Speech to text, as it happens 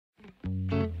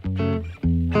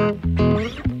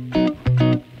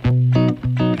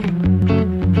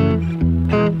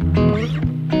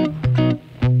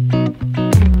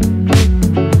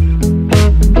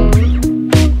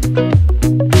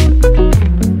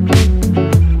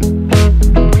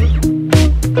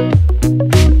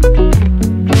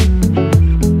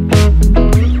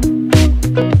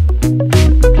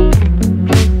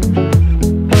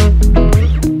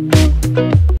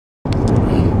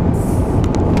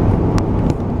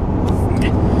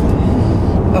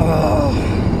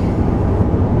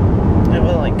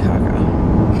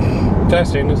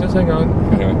Testing, is this thing on?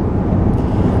 Anyway.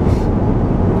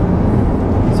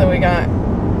 So we got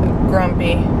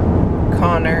Grumpy,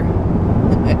 Connor.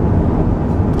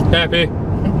 Happy.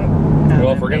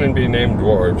 Well, if we're gonna be named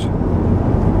dwarves.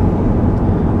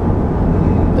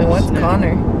 Then what's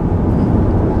Connor?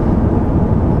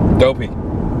 Dopey.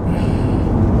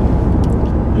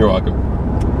 You're welcome.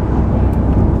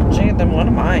 Gee, then what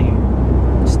am I?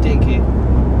 Stinky.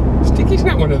 Stinky's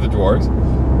not one of the dwarves.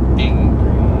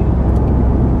 Angry.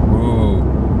 Ooh.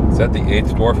 Is that the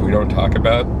 8th dwarf we don't talk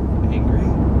about? Angry.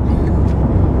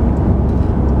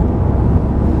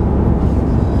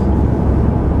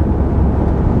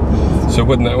 So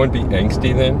wouldn't that one be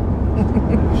angsty then?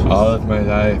 All of my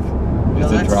life is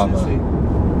a that's drama. Susie.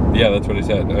 Yeah, that's what I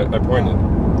said. I pointed.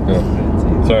 Yeah.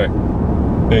 Sorry.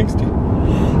 Angsty.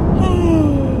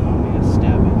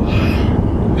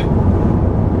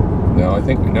 No, I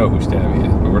think we know who Stabby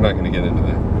is, but we're not going to get into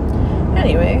that.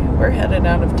 Anyway, we're headed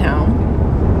out of town.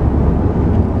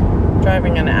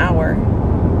 Driving an hour.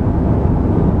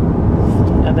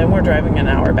 And then we're driving an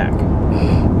hour back.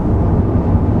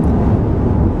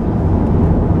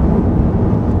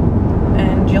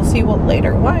 And you'll see what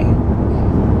later why.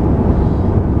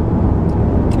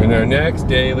 In our next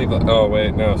daily vlog. Oh,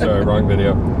 wait, no, sorry, wrong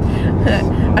video.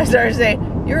 I started to say,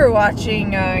 you were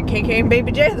watching KK and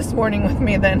Baby J this morning with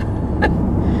me then.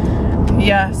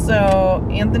 Yeah, so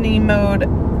Anthony mowed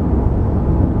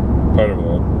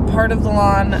part of the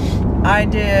lawn. I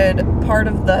did part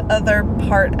of the other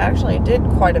part. Actually, I did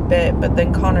quite a bit, but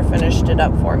then Connor finished it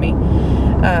up for me.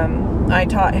 I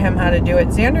taught him how to do it.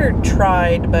 Xander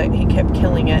tried, but he kept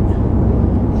killing it.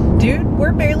 Dude,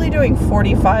 we're barely doing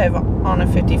 45 on a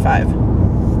 55.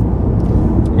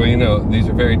 Well, you know, these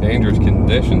are very dangerous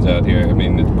conditions out here. I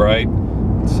mean, it's bright,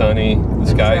 it's sunny, the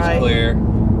sky's clear,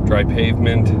 dry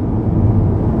pavement.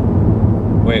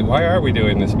 Wait, why are we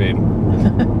doing this speed?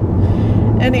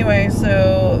 Anyway,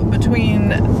 so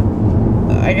between,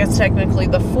 I guess technically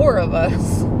the 4 of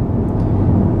us,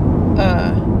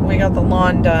 we got the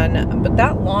lawn done. But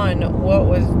that lawn, what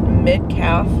was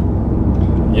mid-calf?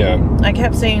 Yeah. I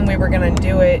kept saying we were going to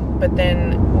do it, but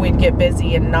then we'd get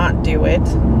busy and not do it.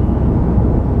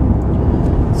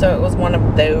 So it was one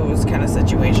of those kind of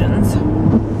situations.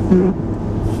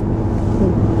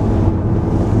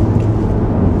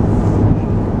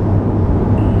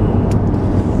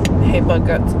 Hey, Bug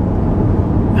Guts.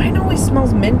 Mine always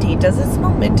smells minty. Does it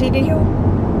smell minty to you?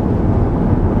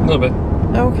 A little bit.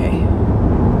 Okay.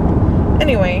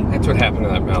 Anyway. That's what happened to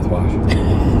that mouthwash.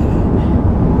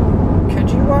 Could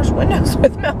you wash windows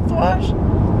with mouthwash?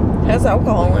 It has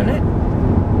alcohol in it.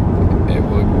 It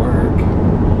would work.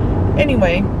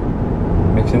 Anyway.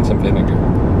 Mix in some vinegar.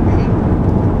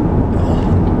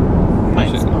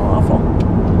 Might smell awful.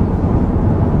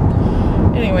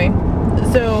 Anyway,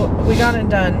 so we got it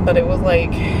done, but it was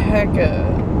like hecka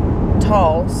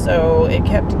tall, so it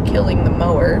kept killing the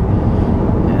mower.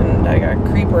 And I got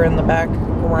creeper in the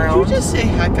background. Did you just say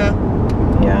hecka?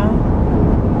 Yeah.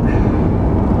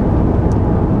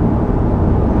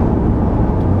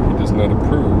 He does not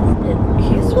approve of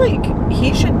He's like,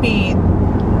 he should be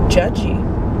judgy.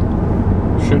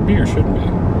 Should be or shouldn't be?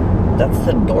 That's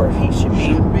the dwarf he should be.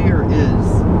 Should be or is?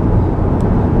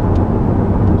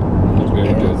 He's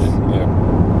very judgy, yeah.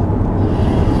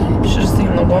 Should have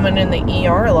seen the woman in the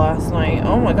ER last night.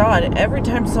 Oh my god, every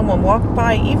time someone walked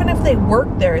by, even if they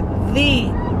worked there,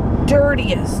 the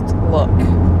dirtiest look.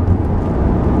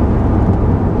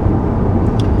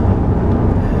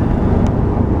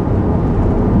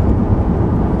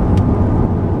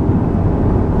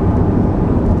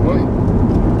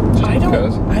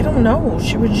 I don't know.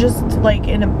 She was just like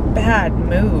in a bad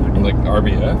mood. Like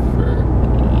RBF or?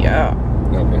 Yeah.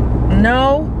 Okay.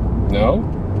 No. No?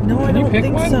 No, I don't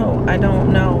think so. I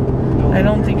don't know. I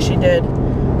don't think she did.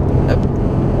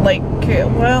 Like,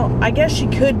 well, I guess she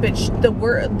could, but the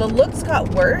looks got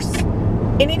worse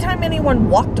anytime anyone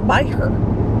walked by her.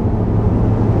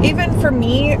 Even for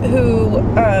me, who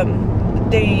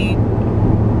they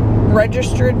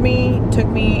registered me, took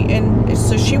me in,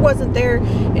 so she wasn't there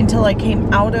until I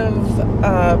came out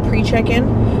of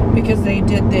pre-check-in because they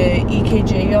did the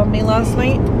EKG on me last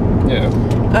night. Yeah.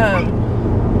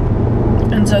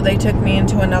 And so they took me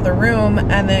into another room,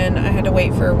 and then I had to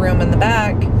wait for a room in the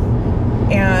back,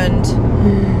 and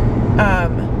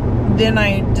then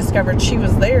I discovered she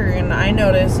was there, and I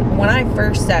noticed when I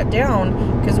first sat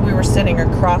down, because we were sitting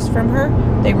across from her,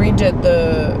 they redid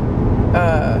the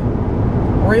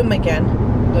room again,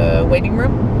 the waiting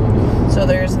room. So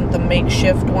there isn't the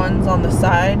makeshift ones on the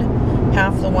side.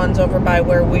 Half the ones over by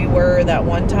where we were that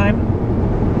one time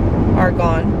are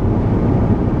gone.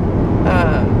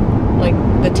 Like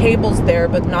the tables there,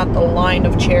 but not the line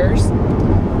of chairs.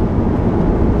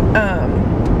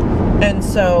 And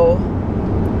so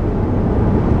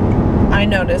I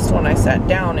noticed when I sat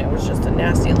down, it was just a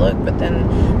nasty look. But then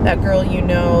that girl, you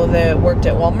know, that worked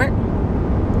at Walmart,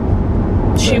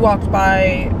 she walked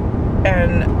by,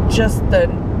 and just a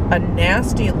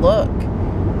nasty look.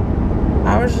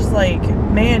 I was just like,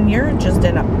 man, you're just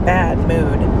in a bad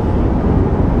mood.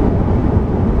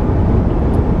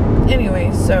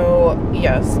 Anyway, so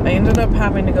yes, I ended up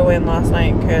having to go in last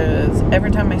night because every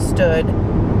time I stood,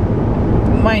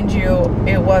 mind you,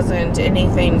 it wasn't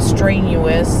anything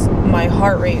strenuous. My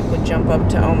heart rate would jump up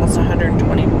to almost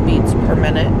 120 beats per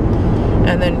minute.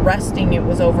 And then resting, it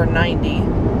was over 90.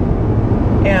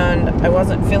 And I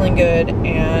wasn't feeling good.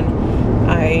 And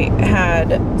I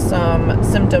had some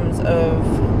symptoms of,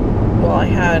 well, I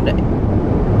had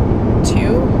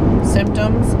 2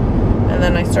 symptoms. And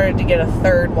then I started to get a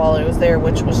third while I was there,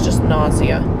 which was just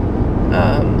nausea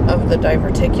of the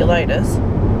diverticulitis.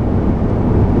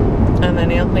 And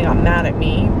then Anthony got mad at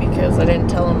me because I didn't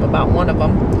tell him about one of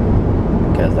them,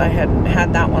 because I had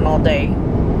had that one all day.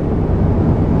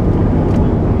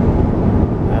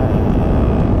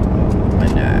 My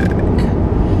neck.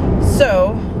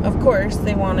 So, of course,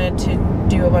 they wanted to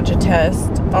do a bunch of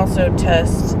tests. Also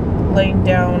test laying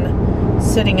down,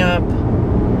 sitting up,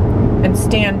 and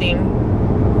standing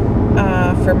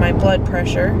for my blood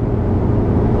pressure.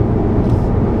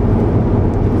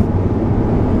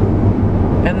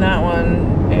 And that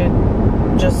one, it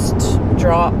just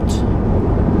dropped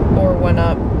or went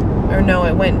up, or no,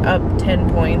 it went up 10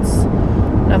 points.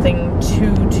 Nothing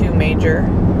too major.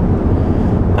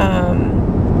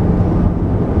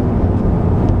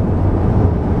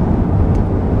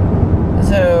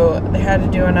 So they had to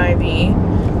do an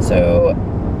IV. So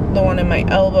the one in my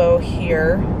elbow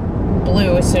here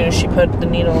blew as soon as she put the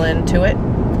needle into it,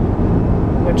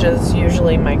 which is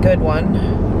usually my good one,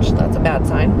 which that's a bad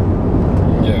sign.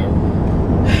 Yeah.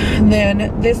 And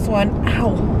then this one,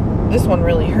 ow, this one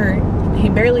really hurt. He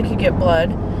barely could get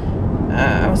blood.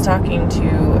 I was talking to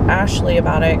Ashley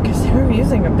about it because they were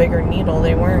using a bigger needle.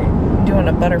 They weren't doing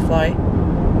a butterfly.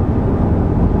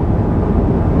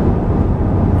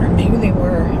 Or maybe they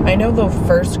were. I know the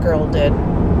first girl did.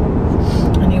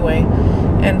 Anyway,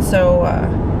 and so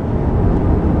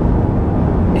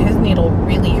his needle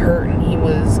really hurt and he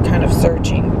was kind of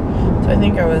searching. So I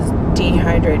think I was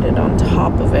dehydrated on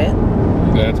top of it.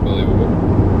 That's believable.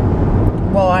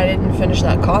 Well, I didn't finish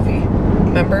that coffee.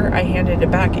 Remember? I handed it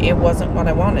back. It wasn't what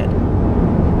I wanted.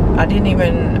 I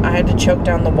had to choke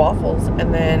down the waffles,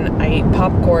 and then I ate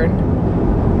popcorn,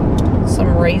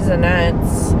 some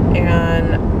Raisinets,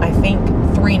 and I think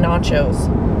 3 nachos.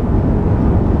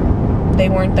 They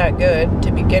weren't that good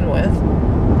to begin with.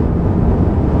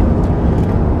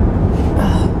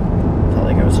 Felt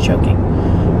like I was choking.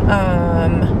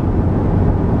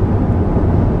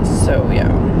 So yeah.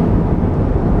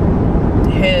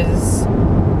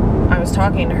 I was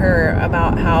talking to her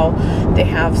about how they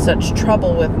have such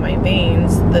trouble with my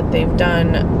veins that they've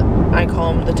done, I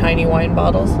call them the tiny wine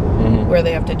bottles, where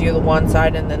they have to do the one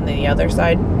side and then the other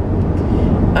side.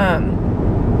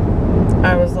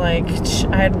 I was like,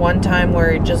 I had one time where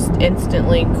it just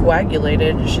instantly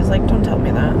coagulated. She's like, don't tell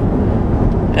me that.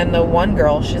 And the one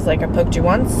girl, she's like, I poked you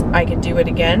once, I could do it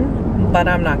again, but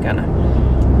I'm not gonna.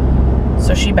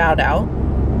 So she bowed out.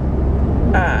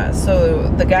 So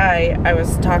the guy, I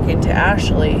was talking to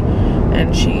Ashley,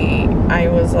 and I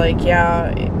was like,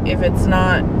 yeah, if it's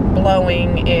not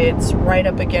blowing, it's right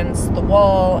up against the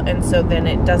wall, and so then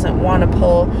it doesn't want to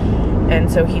pull. And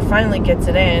so he finally gets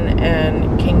it in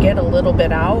and can get a little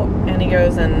bit out, and he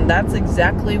goes, and that's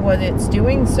exactly what it's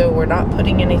doing, so we're not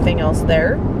putting anything else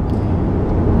there.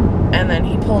 And then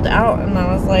he pulled out, and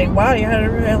I was like, wow, you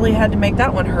really had to make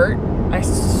that one hurt. I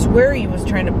swear he was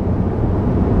trying to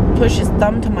push his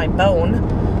thumb to my bone.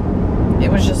 It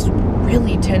was just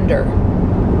really tender.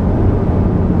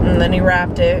 And then he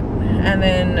wrapped it, and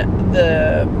then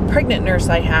the pregnant nurse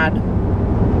I had,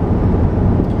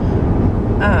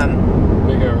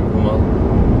 They got rid of them all.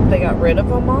 they got rid of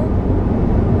them all?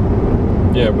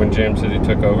 Yeah, when James City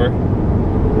took over,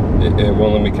 it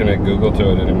won't let me connect Google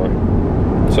to it anymore.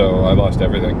 So I lost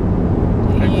everything.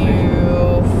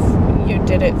 You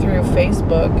did it through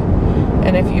Facebook,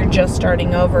 and if you're just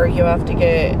starting over, you have to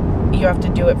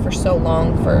do it for so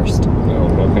long first.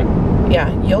 Oh, okay.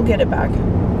 Yeah, you'll get it back.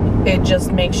 It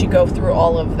just makes you go through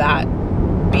all of that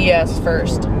BS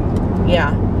first.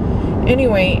 Yeah.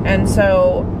 Anyway, and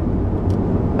so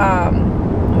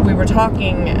we were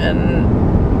talking, and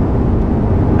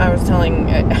I was telling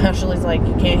Ashley's like,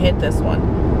 you can't hit this one.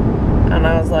 And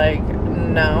I was like,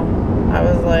 no. I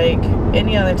was like,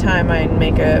 any other time I'd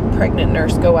make a pregnant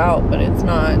nurse go out, but it's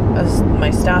not my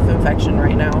staph infection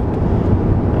right now.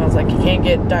 I was like, you can't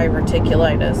get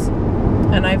diverticulitis.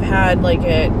 And I've had like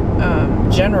a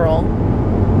general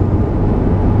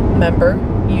member,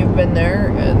 you've been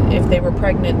there, if they were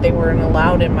pregnant, they weren't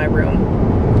allowed in my room.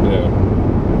 Yeah.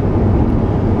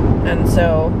 And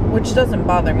so, which doesn't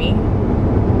bother me.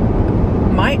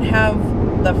 Might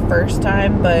have the first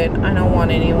time, but I don't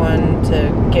want anyone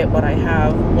to get what I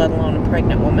have, let alone a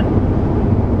pregnant woman.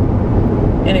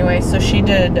 Anyway, so she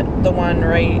did the one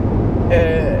right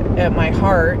at my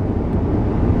heart,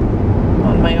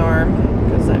 on my arm,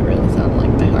 because that really sounded like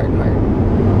my heart.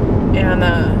 And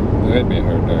That'd be a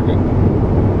hard target.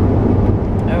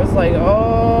 I was like,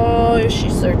 oh, is she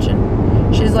searching?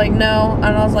 She's like, no.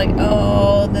 And I was like,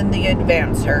 oh, then the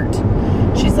advance hurt.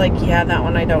 She's like, yeah, that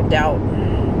one I don't doubt.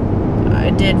 I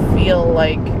did feel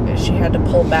like she had to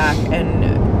pull back and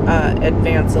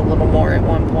advance a little more at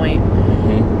one point.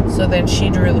 Mm-hmm. So then she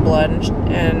drew the blood,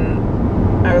 and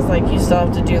I was like, you still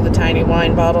have to do the tiny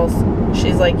wine bottles?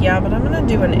 She's like, yeah, but I'm going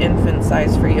to do an infant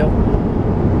size for you.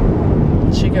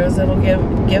 She goes, it'll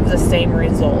give the same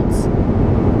results.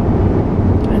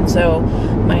 And so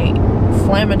my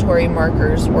inflammatory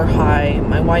markers were high.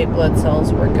 My white blood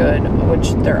cells were good,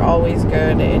 which they're always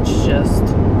good. It's just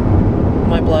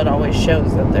my blood always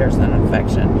shows that there's an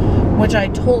infection, which I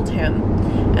told him.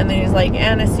 And then he's like,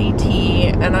 and a CT.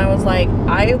 And I was like,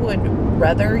 I would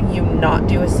rather you not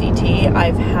do a CT.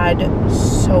 I've had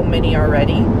so many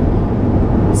already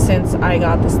since I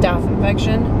got the staph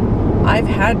infection. I've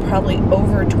had probably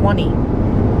over 20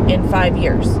 in 5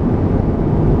 years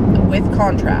with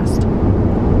contrast.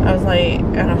 I was like,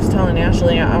 and I was telling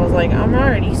Ashley, I was like, I'm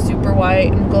already super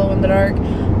white and glow in the dark.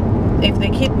 If they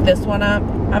keep this one up,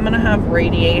 I'm gonna have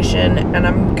radiation and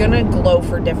I'm gonna glow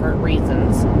for different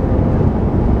reasons.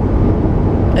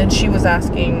 And she was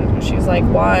asking, she was like,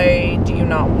 why do you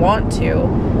not want to?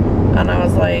 And I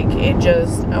was like, it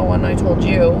just, oh, and I told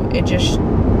you, it just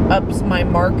ups my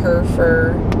marker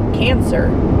for cancer,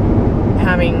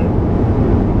 having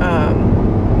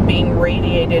being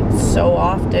radiated so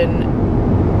often.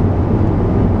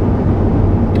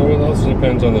 Well, it also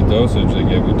depends on the dosage they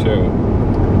give you too.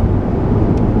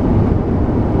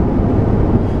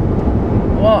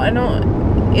 Well, I know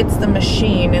it's the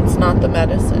machine, it's not the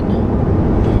medicine.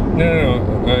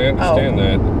 No, I understand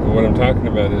that. What I'm talking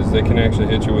about is they can actually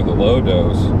hit you with a low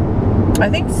dose. I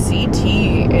think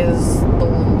CT is the,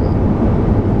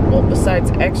 well,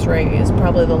 besides X-ray, is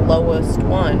probably the lowest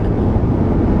one.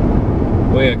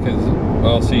 Well, yeah, because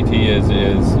all CT is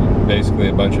basically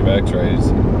a bunch of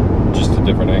X-rays, just at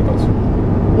different angles.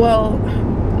 Well,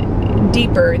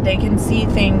 deeper. They can see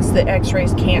things that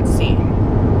X-rays can't see.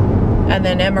 And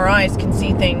then MRIs can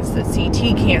see things that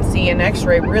CT can't see and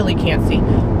X-ray really can't see.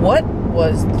 What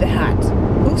was that?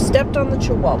 Who stepped on the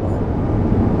Chihuahua?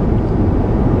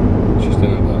 She's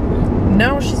still not talking.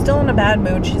 No, she's still in a bad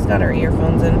mood. She's got her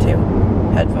earphones in too.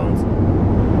 Headphones.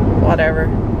 Whatever.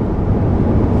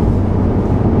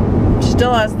 She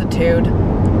still has the tood.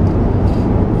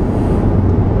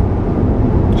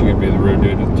 She gonna be the rude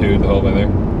dude with the tude the whole way there?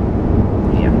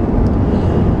 Yeah.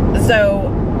 So,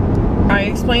 I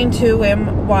explained to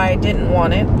him why I didn't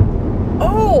want it.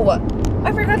 Oh,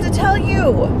 I forgot to tell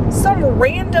you. Some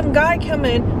random guy come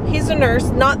in. He's a nurse,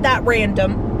 not that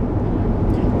random.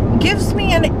 Gives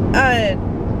me an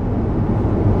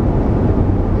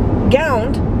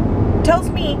gown. Tells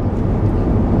me.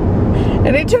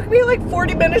 And it took me like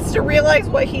 40 minutes to realize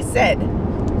what he said.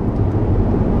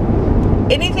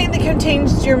 Anything that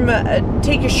contains your,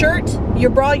 take your shirt, your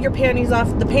bra, your panties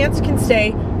off. The pants can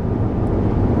stay.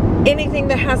 Anything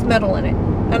that has metal in it.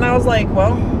 And I was like,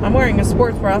 well, I'm wearing a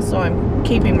sports bra, so I'm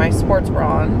keeping my sports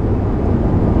bra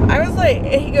on. I was like,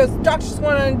 he goes, doc just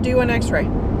want to do an X-ray.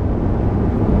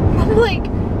 I'm like,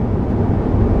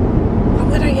 what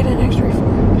would I get an X-ray for?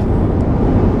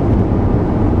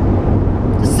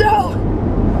 So,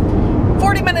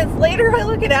 40 minutes later, I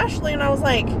look at Ashley and I was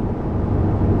like,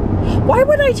 why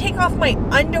would I take off my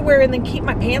underwear and then keep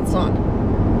my pants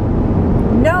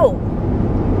on? No.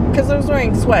 Because I was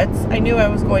wearing sweats. I knew I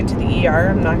was going to the ER.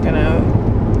 I'm not going to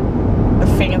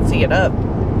fancy it up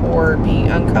or be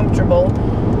uncomfortable.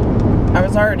 I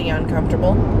was already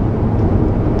uncomfortable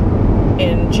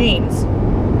in jeans.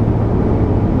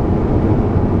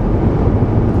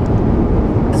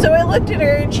 So I looked at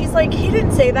her and she's like, he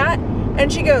didn't say that.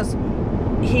 And she goes,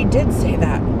 he did say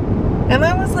that. And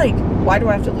I was like, why do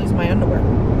I have to lose my underwear?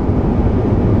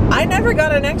 I never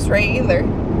got an X-ray either.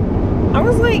 I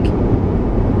was like,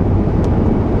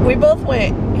 we both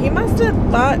went, he must have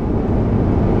thought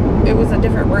it was a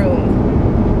different room.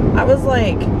 I was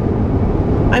like,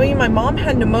 I mean, my mom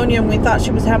had pneumonia and we thought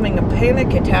she was having a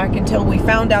panic attack until we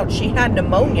found out she had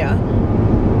pneumonia.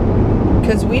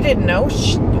 Because we didn't know.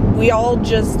 We all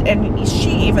just, and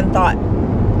she even thought,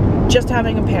 just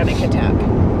having a panic attack.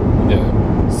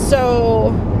 Yeah. So,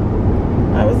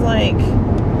 I was like,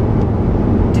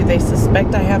 do they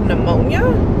suspect I have pneumonia?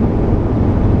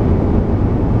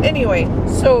 Anyway,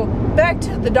 so back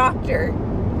to the doctor.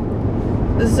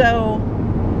 So,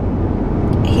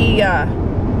 he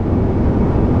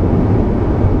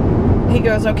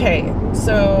goes, okay,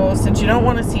 so since you don't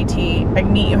want a CT, I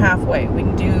can meet you halfway. We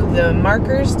can do the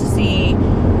markers to see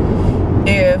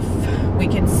if we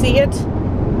can see it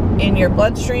in your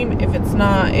bloodstream. If it's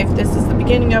not, if this is the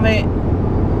beginning of it,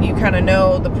 you kind of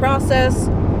know the process.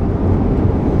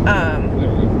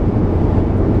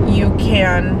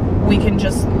 We can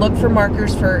just look for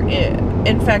markers for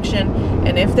infection,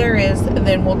 and if there is,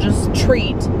 then we'll just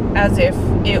treat as if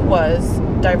it was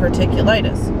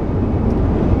diverticulitis.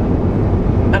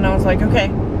 And I was like, okay.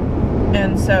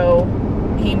 And so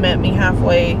he met me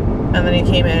halfway, and then he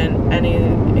came in and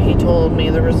he told me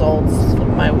the results.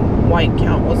 My white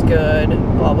count was good,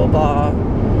 blah blah blah.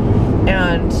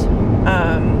 And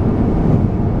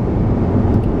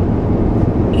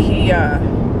God,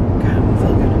 I don't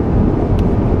feel good.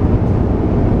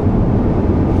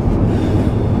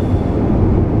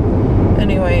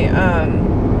 Anyway,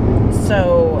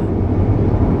 so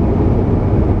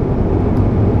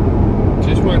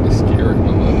just wanted to scare him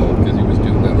a little because he was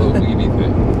doing that little weedy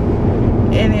thing.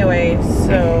 Anyway,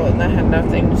 so that had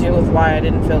nothing to do with why I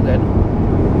didn't feel good.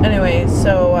 Anyway,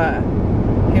 so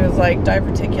he was like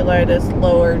diverticulitis,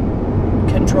 lower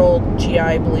controlled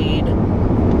GI bleed,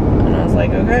 and I was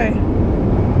like, okay.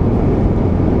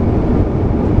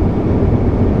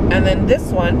 And then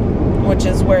this one, which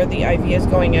is where the IV is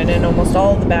going in and almost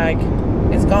all of the bag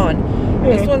is gone.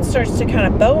 This one starts to kind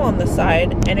of bow on the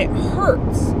side and it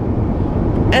hurts.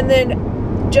 And then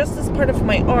just this part of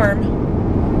my arm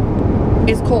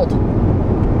is cold.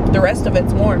 The rest of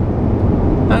it's warm.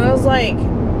 And I was like,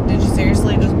 did you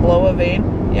seriously just blow a vein?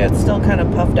 Yeah, it's still kind of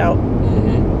puffed out.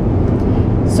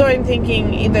 So I'm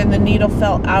thinking either the needle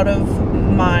fell out of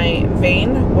my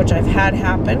vein, which I've had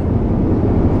happen,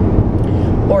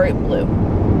 or it blew.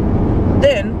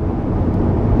 Then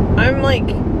I'm like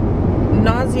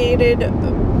nauseated,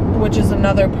 which is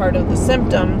another part of the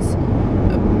symptoms,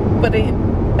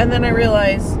 and then I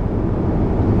realize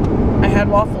I had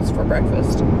waffles for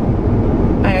breakfast.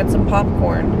 I had some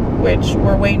popcorn, which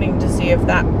we're waiting to see if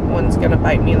that one's gonna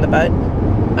bite me in the butt.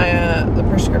 The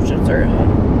prescriptions are at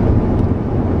home.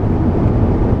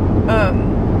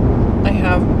 I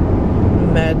have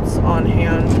meds on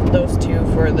hand, those two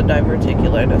for the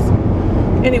diverticulitis.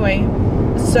 Anyway,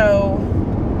 so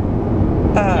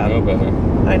I know better.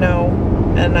 I know,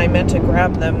 and I meant to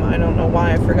grab them. I don't know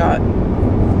why I forgot.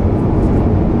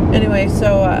 Anyway,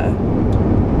 so I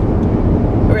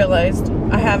realized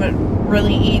I haven't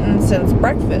really eaten since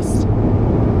breakfast.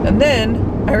 And then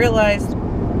I realized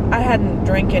I hadn't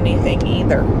drank anything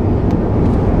either.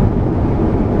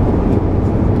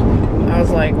 I was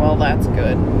like, well, that's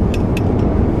good.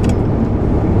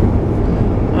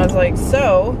 I was like,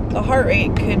 so the heart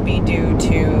rate could be due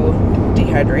to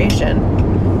dehydration.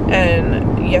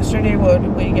 And yesterday, what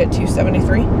did we get,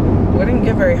 273? We didn't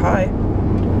get very high.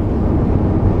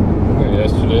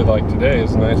 Yesterday, like today,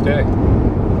 is a nice day.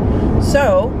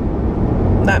 So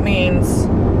that means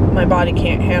my body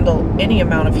can't handle any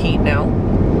amount of heat now,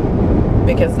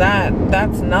 because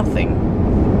that's nothing.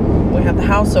 We had the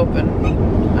house open.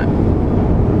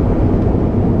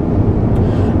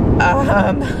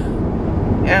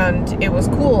 And it was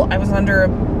cool. I was under a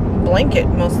blanket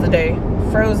most of the day.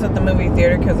 Froze at the movie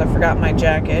theater because I forgot my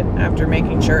jacket after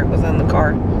making sure it was in the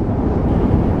car.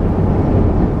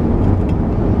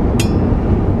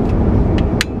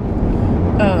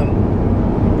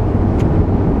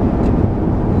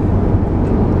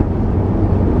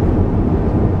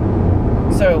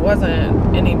 So it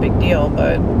wasn't any big deal,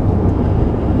 but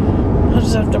I'll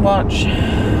just have to watch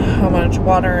how much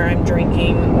water I'm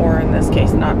drinking, or in this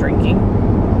case, not drinking.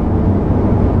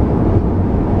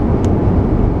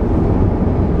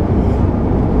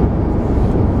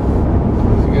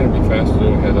 Is it gonna be faster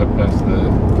to head up past the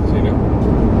casino?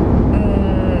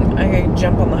 I could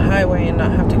jump on the highway and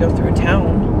not have to go through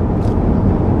town.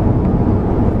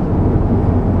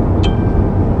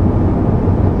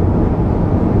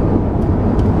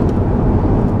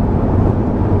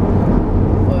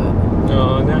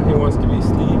 Oh, now he wants to be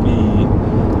sleepy.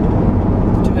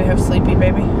 Do we have Sleepy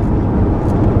Baby?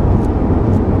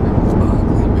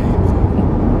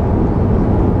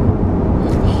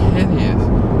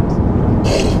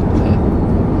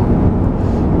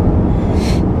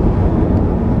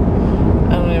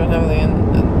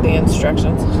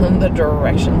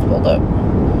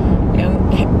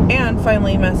 And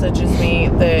finally messages me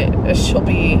that she'll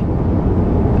be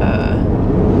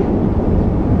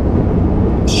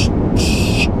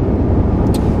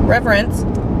reverence.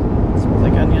 Smells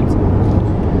like onions.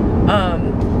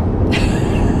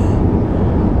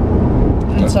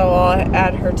 And so I'll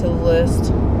add her to the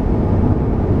list.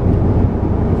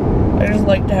 I just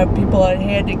like to have people on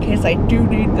hand in case I do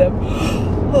need them.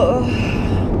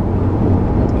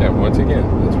 Yeah, once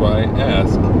again, that's why I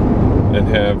ask and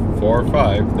have 4 or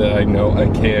 5 that I know I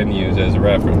can use as a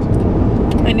reference.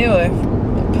 I knew if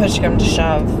push come to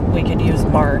shove, we could use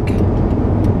Mark.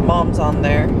 Mom's on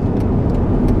there.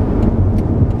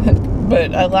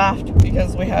 But I laughed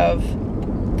because we have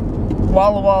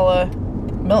Walla Walla,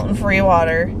 Milton Free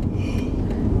Water,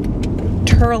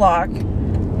 Turlock,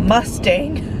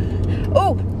 Mustang.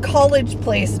 Oh, College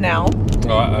Place now.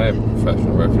 Oh, I have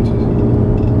professional references.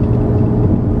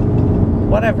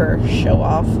 Whatever, show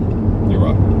off. You're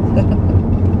welcome.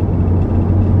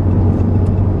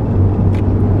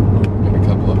 And a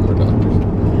couple of them are doctors.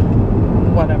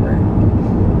 Whatever.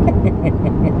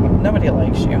 Nobody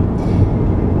likes you.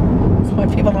 That's why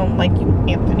people don't like you,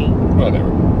 Anthony. Whatever.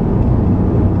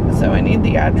 So I need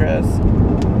the address.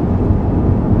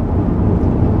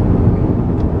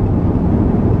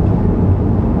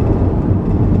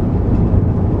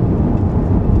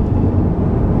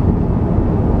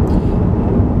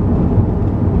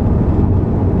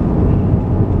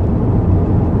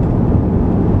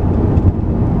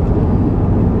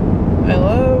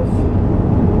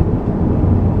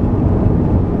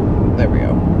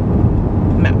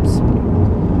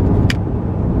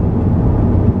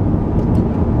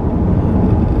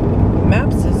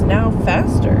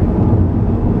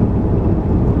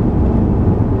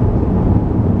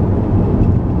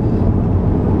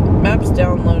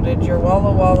 Downloaded your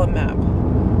Walla Walla map.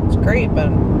 It's great, but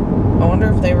I wonder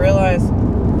if they realize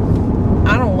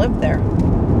I don't live there.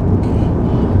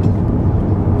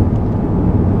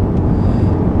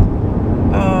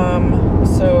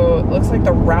 So it looks like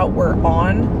the route we're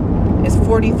on is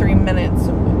 43 minutes.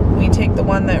 We take the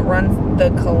one that runs the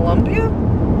Columbia.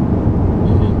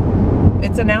 Mm-hmm.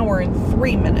 It's an hour and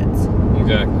 3 minutes.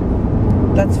 Exactly.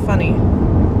 That's funny.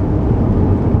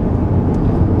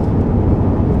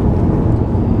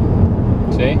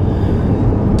 See?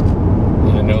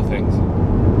 I know things.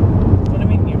 What do you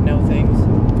mean you know things? I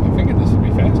figured this would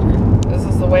be faster. This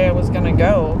is the way I was gonna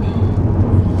go.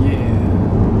 Yeah.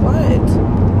 What?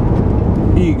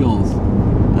 Eagles.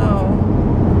 Oh.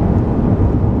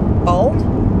 Bald?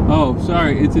 Oh,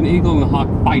 sorry. It's an eagle and a hawk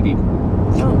fighting.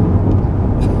 Oh.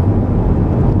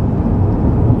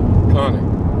 Connor.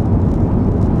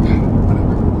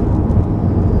 Whatever.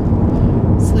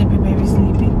 Sleepy baby,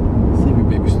 sleepy. Sleepy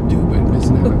baby's stupid.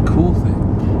 Missing out on a cool thing.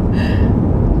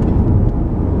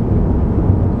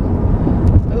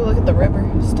 Oh, look at the river.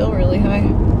 Still really high.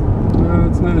 No,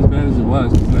 it's not as bad as it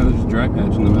was. Because now there's a dry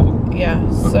patch in the middle. Yeah,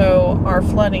 so our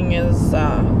flooding is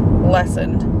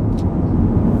lessened,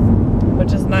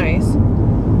 which is nice.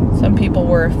 Some people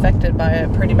were affected by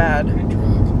it pretty bad.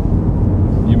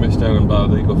 You missed out on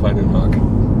Bob Eagle fighting hawk.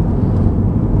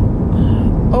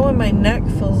 Oh, and my neck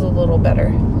feels a little better.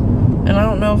 And I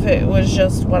don't know if it was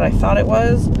just what I thought it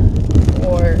was,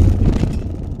 or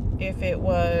if it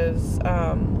was,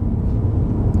 I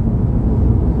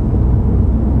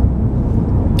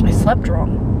slept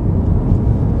wrong.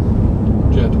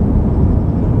 Jet.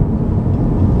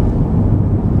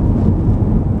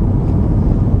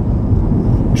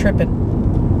 Tripping.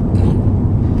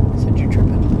 Said you're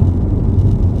tripping.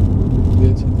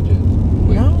 Yeah, it's the jet.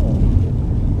 Wait. No.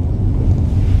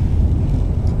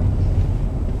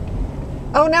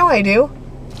 Oh, now I do.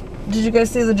 Did you guys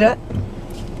see the jet?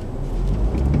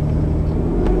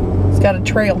 It's got a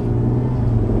trail.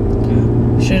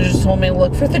 Should have just told me to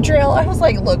look for the trail. I was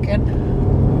like looking.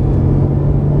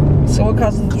 So what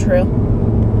causes the trail?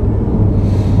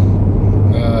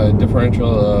 Differential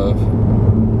of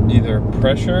either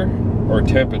pressure or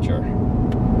temperature.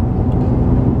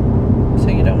 So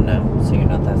you don't know. So you're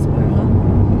not that smart, huh?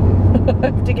 I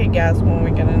have to get gas when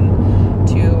we get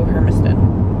into Hermiston.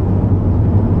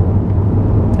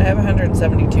 I have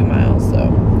 172 miles, so.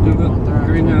 Do the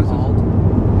greenhouses.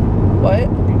 What? You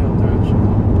know what they're actually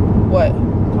called? What?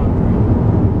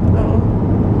 Concrete. Oh.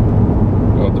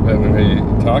 Well, depending on who you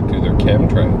talk to, they're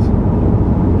chemtrails.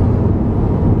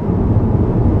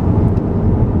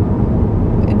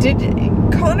 Did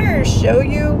Connor show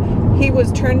you he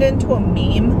was turned into a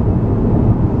meme?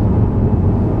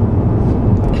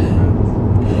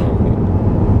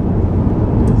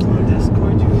 So on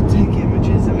Discord, you could take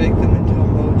images and make them into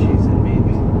emojis and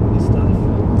memes and stuff.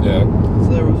 Yeah. So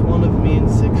there was one of me in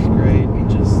 6th grade,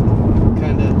 just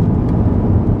kind of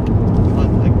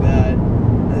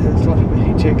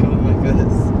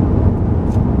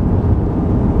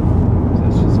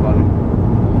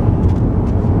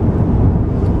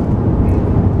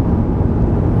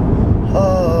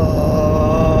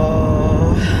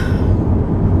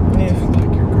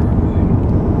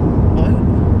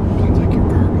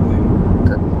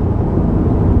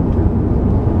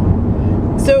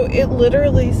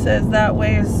He says that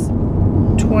way is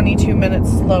 22 minutes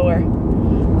slower.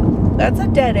 That's a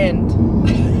dead end.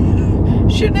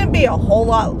 Shouldn't it be a whole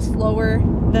lot slower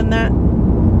than that?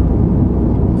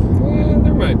 Yeah,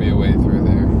 there might be a way through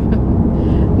there.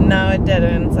 No, it dead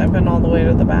ends. I've been all the way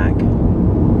to the back.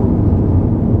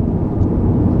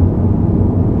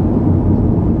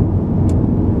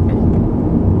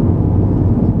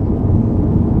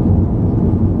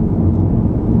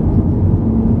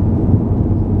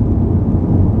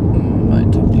 My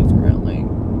tummies growling.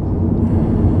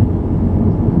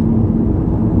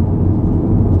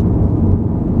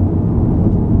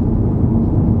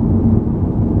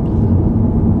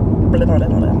 Blah, blah, blah,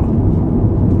 blah.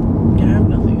 I have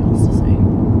nothing else to say.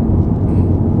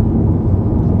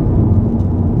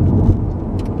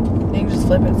 You can just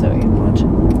flip it so you can watch.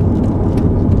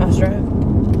 I'll drive.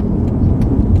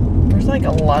 There's like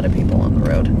a lot of people on the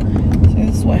road. See,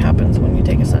 this is what happens when you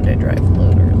take a Sunday drive a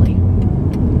little early.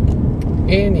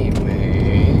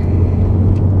 Anyway.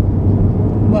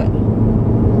 What?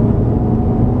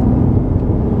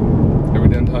 Are we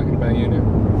done talking about you now?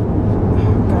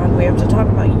 God, we have to talk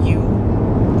about you.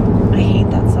 I hate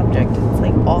that subject. It's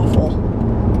like awful.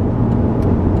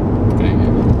 Dang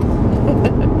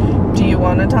it. Do you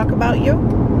want to talk about you?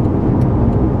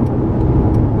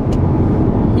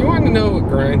 You want to know what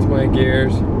grinds my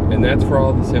gears? And that's for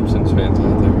all the Simpsons fans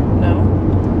out there. No,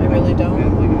 I really Man, don't.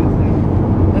 look at this thing.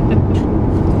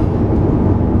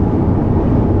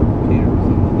 Peter was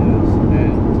in the news, and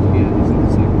yeah, he's in the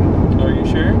segment. Are you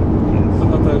sure? Yes. I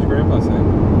thought that was Grandpa's thing.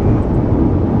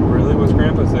 Really? What's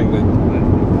Grandpa's thing then?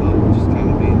 Just kind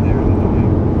of being there.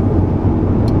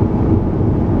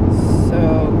 So,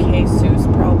 que sus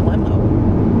problemo?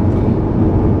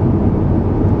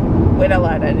 Wait out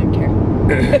loud, I didn't care.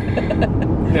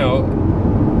 No.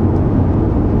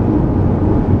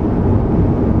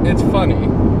 It's funny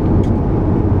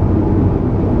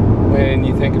when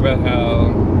you think about how.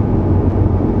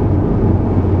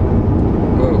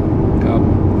 Whoa, cop.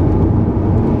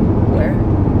 Where?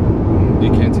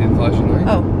 You can't see the flashing light?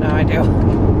 Oh, no, I do.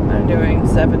 I'm doing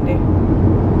 70.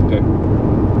 Okay.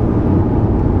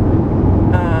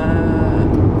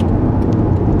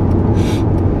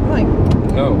 Like,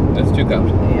 Oh, that's two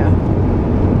cops. yeah.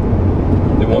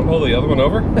 Did one pull the other one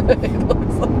over? It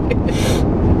looks like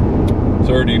it.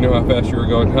 Sir, do you know how fast you were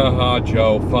going? Haha,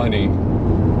 Joe, funny.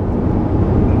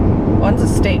 One's a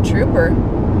state trooper.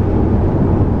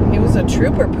 He was a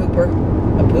trooper pooper.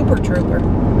 A pooper trooper.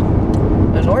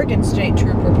 An Oregon State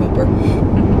trooper pooper.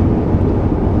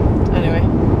 Anyway,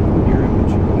 You're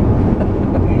immature.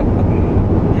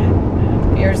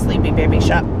 you're a sleepy baby.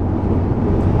 Shop.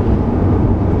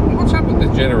 What's up with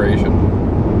this generation?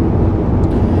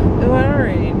 Oh, I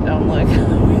already don't like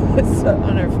this.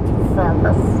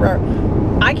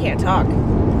 I can't talk.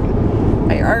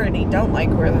 I already don't like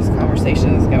where this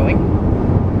conversation is going.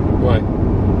 Why?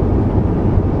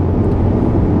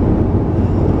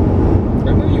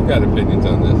 I know you've got opinions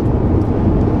on this.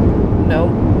 No.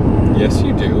 Yes,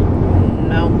 you do.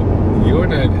 No. You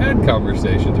and I have had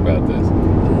conversations about this.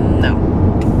 No.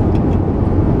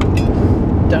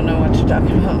 Don't know what you're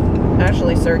talking about.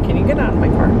 Actually, sir, can you get out of my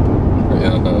car?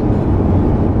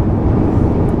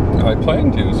 I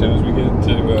plan to as soon as we get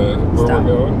to where Stop. we're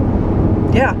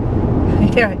going. Yeah.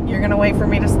 Yeah, you're gonna wait for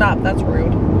me to stop. That's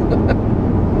rude.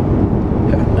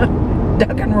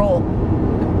 Duck and roll.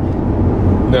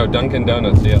 No, Dunkin'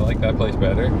 Donuts. Yeah, I like that place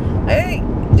better. Hey,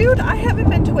 dude, I haven't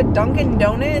been to a Dunkin'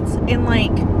 Donuts in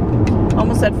like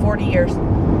almost at 40 years.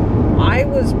 I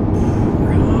was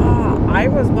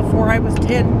before I was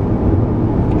 10.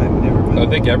 I've never been. I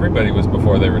think everybody was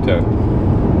before they were 10.